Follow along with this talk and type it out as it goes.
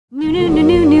Okay.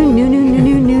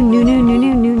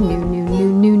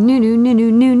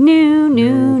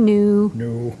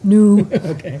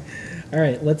 All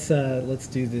right, let's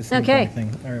do this Okay.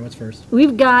 thing. All right, what's first?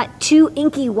 We've got 2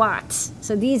 Inky watts.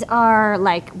 So these are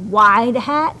like wide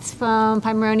hats from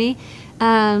Pimoroni.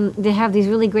 They have these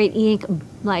really great eInk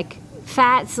like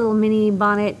fats, little mini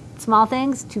bonnet, small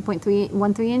things,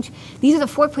 2.13 inch. These are the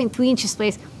 4.3 inch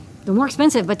displays. They're more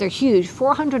expensive, but they're huge,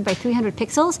 400 by 300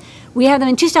 pixels. We have them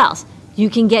in 2 styles. You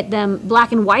can get them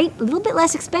black and white, a little bit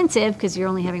less expensive because you're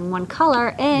only having one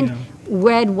color, and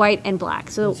red, white, and black.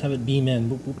 So let's have it beam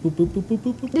in. Boop, boop, boop, boop, boop,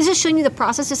 boop, boop. This is showing you the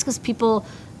process just because people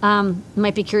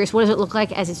might be curious, what does it look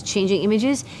like as it's changing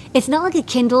images? It's not like a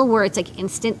Kindle where it's like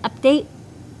instant update.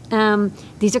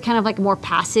 These are kind of like more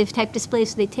passive type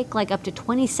displays, so they take like up to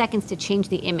 20 seconds to change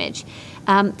the image.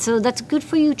 So that's good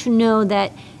for you to know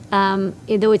that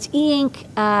though it's eInk,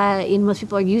 and most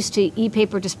people are used to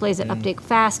ePaper displays that update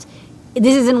fast,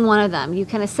 this isn't one of them. You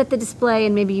kind of set the display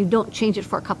and maybe you don't change it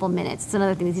for a couple minutes. It's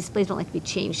another thing, these displays don't like to be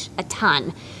changed a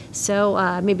ton.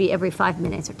 So maybe every 5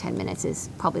 minutes or 10 minutes is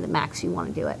probably the max you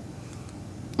want to do it.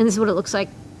 And this is what it looks like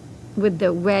with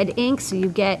the red ink. So you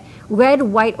get red,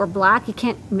 white, or black. You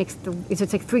can't mix so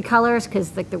it's like 3 colors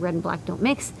because like the red and black don't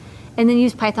mix. And then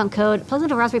use Python code. Plus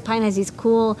the Raspberry Pi has these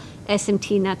cool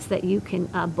SMT nuts that you can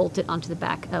bolt it onto the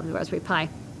back of the Raspberry Pi.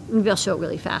 Maybe I'll show it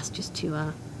really fast just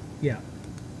to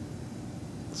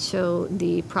show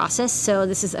the process. So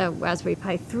this is a Raspberry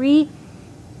Pi 3,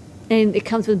 and it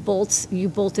comes with bolts. You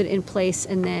bolt it in place,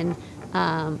 and then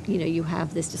you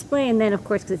have this display. And then of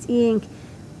course, because it's eInk,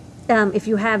 if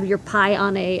you have your Pi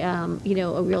on a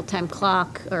a real-time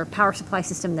clock or power supply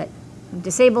system that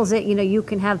disables it, you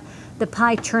can have the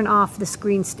Pi turn off, the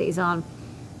screen stays on.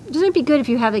 This might be good if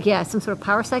you have like some sort of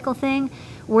power cycle thing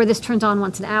where this turns on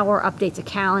once an hour, updates a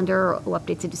calendar, or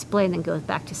updates a display, and then goes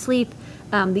back to sleep.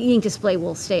 The eInk display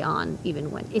will stay on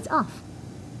even when it's off.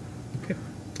 Okay.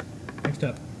 Next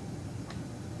up.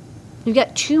 We've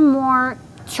got 2 more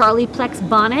CharliePlex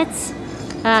bonnets.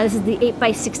 This is the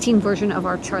 8x16 version of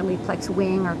our CharliePlex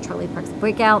wing or CharliePlex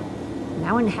Breakout,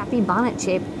 now in happy bonnet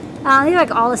shape. They're like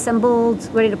all assembled,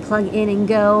 ready to plug in and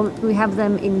go. We have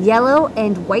them in yellow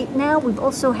and white now. We've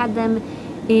also had them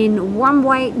in warm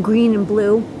white, green, and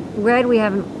blue. Red we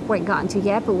haven't quite gotten to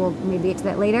yet, but we'll maybe get to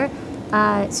that later.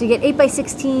 So you get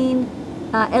 8x16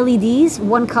 LEDs,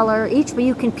 1 color each, but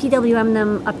you can PWM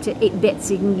them up to 8 bits.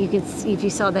 So you can see, if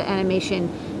you saw the animation,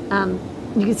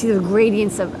 you can see the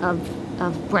gradients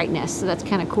of brightness. So that's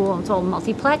kind of cool. It's all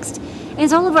multiplexed. And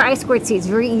it's all over I2C. It's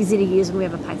very easy to use, and we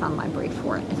have a Python library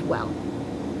for it as well.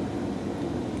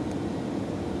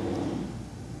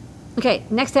 Okay,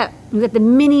 next up, we've got the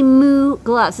MINI.MU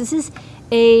gloves. This is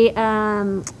a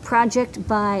project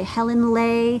by Helen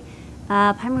Lay,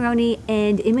 Pimoroni,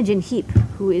 and Imogen Heap,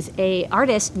 who is a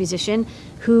artist, musician,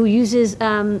 who uses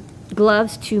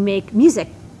gloves to make music.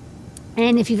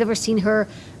 And if you've ever seen her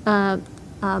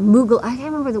Moogle, I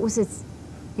can't remember,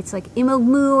 it's like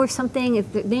MINI.MU or something. It's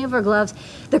the name of her gloves.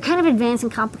 They're kind of advanced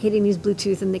and complicated and use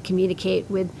Bluetooth, and they communicate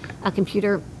with a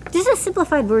computer. This is a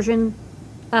simplified version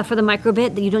for the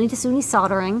microbit that you don't need to do any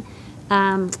soldering.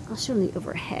 I'll show you the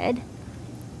overhead.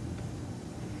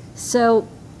 So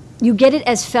you get it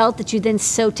as felt that you then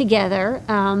sew together.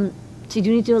 So you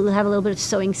do need to have a little bit of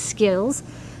sewing skills.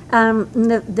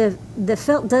 The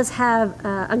felt does have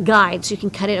a guide, so you can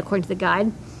cut it according to the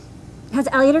guide. It has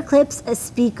alligator clips, a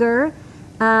speaker.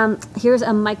 Here's a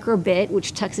microbit,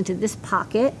 which tucks into this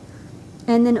pocket.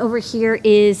 And then over here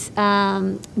is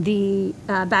the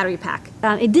battery pack.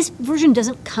 This version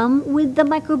doesn't come with the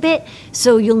microbit,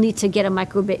 so you'll need to get a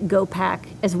microbit Go pack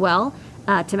as well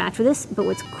to match with this. But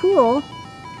what's cool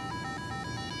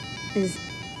is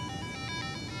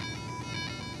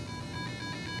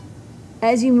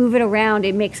as you move it around,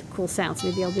 it makes cool sounds.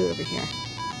 Maybe I'll do it over here.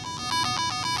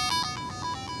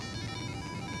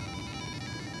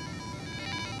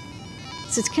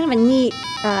 So it's kind of a neat, do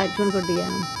you want to go to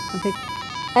the,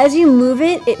 as you move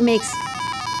it, it makes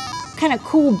kind of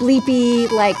cool bleepy,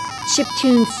 like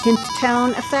chiptune synth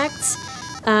tone effects.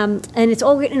 And it's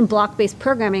all written in block-based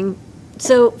programming.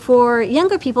 So for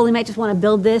younger people, they might just want to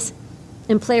build this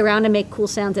and play around and make cool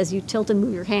sounds as you tilt and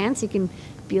move your hands. You can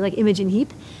be like Imogen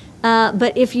Heap.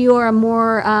 But if you are a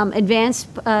more advanced,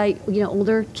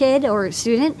 older kid or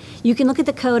student, you can look at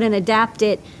the code and adapt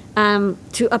it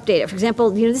to update it. For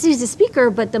example, this is a speaker,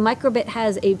 but the microbit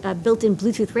has a built-in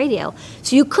Bluetooth radio.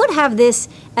 So you could have this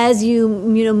as you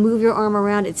move your arm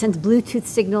around. It sends Bluetooth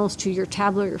signals to your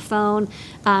tablet or your phone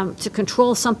to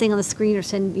control something on the screen or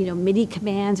send MIDI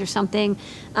commands or something.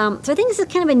 So I think this is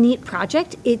kind of a neat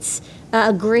project. It's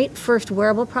a great first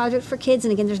wearable project for kids.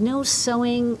 And again, there's no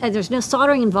sewing, there's no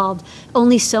soldering involved,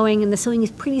 only sewing, and the sewing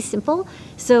is pretty simple.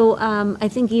 So I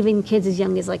think even kids as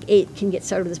young as like 8 can get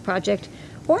started with this project.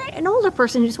 Or an older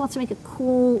person who just wants to make a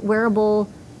cool, wearable,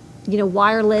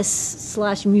 wireless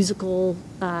 / musical,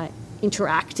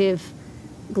 interactive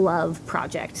glove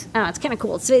project. It's kind of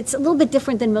cool. So it's a little bit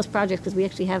different than most projects because we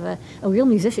actually have a real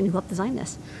musician who helped design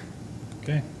this.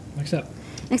 Okay, next up.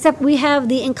 Next up, we have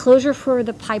the enclosure for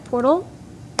the PyPortal.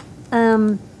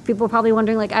 People are probably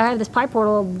wondering, like, I have this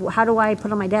PyPortal, how do I put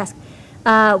it on my desk?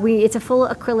 It's a full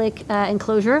acrylic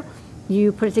enclosure.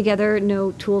 You put it together,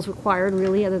 no tools required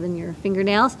really other than your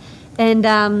fingernails. And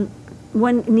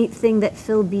one neat thing that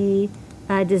Phil B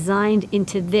designed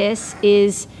into this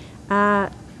is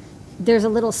there's a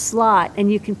little slot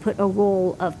and you can put a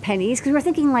roll of pennies. Because we're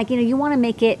thinking like, you want to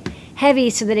make it heavy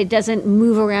so that it doesn't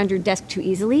move around your desk too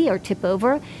easily or tip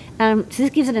over. So this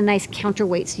gives it a nice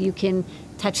counterweight so you can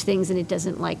touch things and it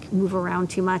doesn't like move around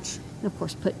too much. And of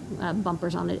course put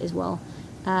bumpers on it as well.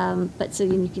 But so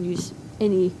you can use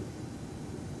any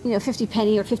 50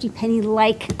 penny or 50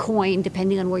 penny-like coin,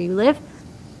 depending on where you live.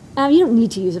 You don't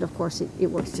need to use it, of course. It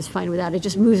works just fine without it. It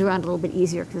just moves around a little bit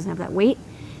easier because it doesn't have that weight.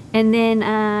 And then,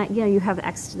 you have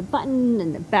access to the button,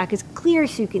 and the back is clear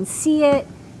so you can see it.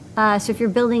 So if you're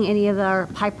building any of our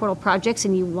PyPortal projects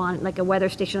and you want like a weather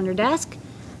station on your desk,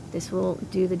 this will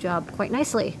do the job quite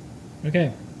nicely.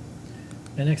 Okay.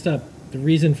 And next up, the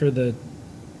reason for the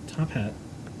top hat.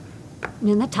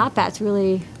 And that top hat's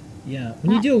really... Yeah,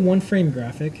 when you do a one-frame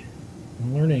graphic,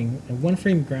 I'm learning a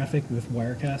one-frame graphic with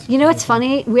Wirecast. It's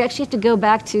funny. We actually have to go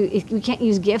back to, if we can't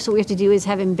use GIFs, what we have to do is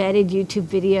have embedded YouTube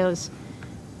videos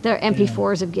that are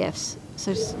MP4s of GIFs.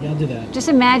 So I'll do that. Just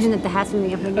imagine that the hat's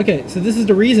moving up. Okay, so this is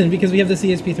the reason, because we have the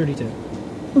ESP32.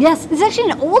 Yes, this is actually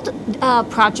an old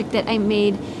project that I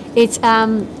made. It's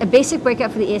a basic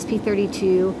breakout for the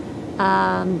ESP32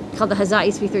 called the Huzzah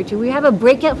ESP32. We have a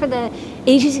breakout for the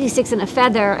AG66 and a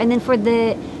feather, and then for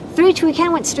the 32 we kind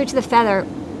of went straight to the feather.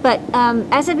 But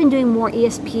as I've been doing more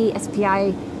ESP,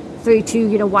 SPI 32,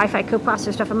 Wi-Fi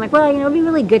coprocessor stuff, I'm like, well, it'd be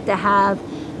really good to have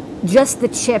just the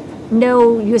chip,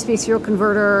 no USB serial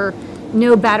converter,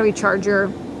 no battery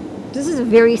charger. This is a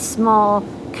very small,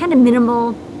 kind of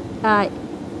minimal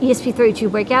ESP32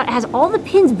 breakout. It has all the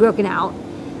pins broken out.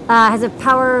 Has a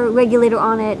power regulator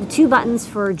on it, the 2 buttons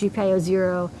for GPIO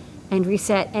 0 and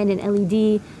reset, and an LED.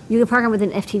 You can program with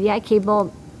an FTDI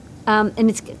cable, and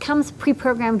it comes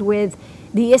pre-programmed with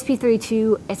the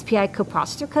ESP32 SPI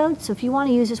coprocessor code. So if you want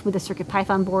to use this with a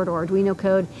CircuitPython board or Arduino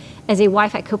code as a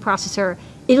Wi-Fi coprocessor,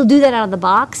 it'll do that out of the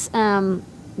box.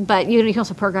 But you can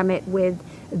also program it with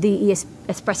the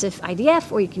Espressif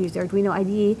IDF, or you can use the Arduino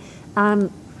IDE.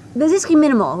 But this is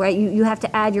minimal, right? You have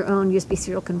to add your own USB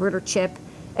serial converter chip,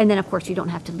 and then of course you don't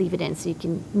have to leave it in, so you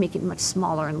can make it much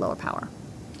smaller and lower power.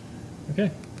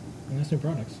 Okay, and that's new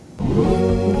products.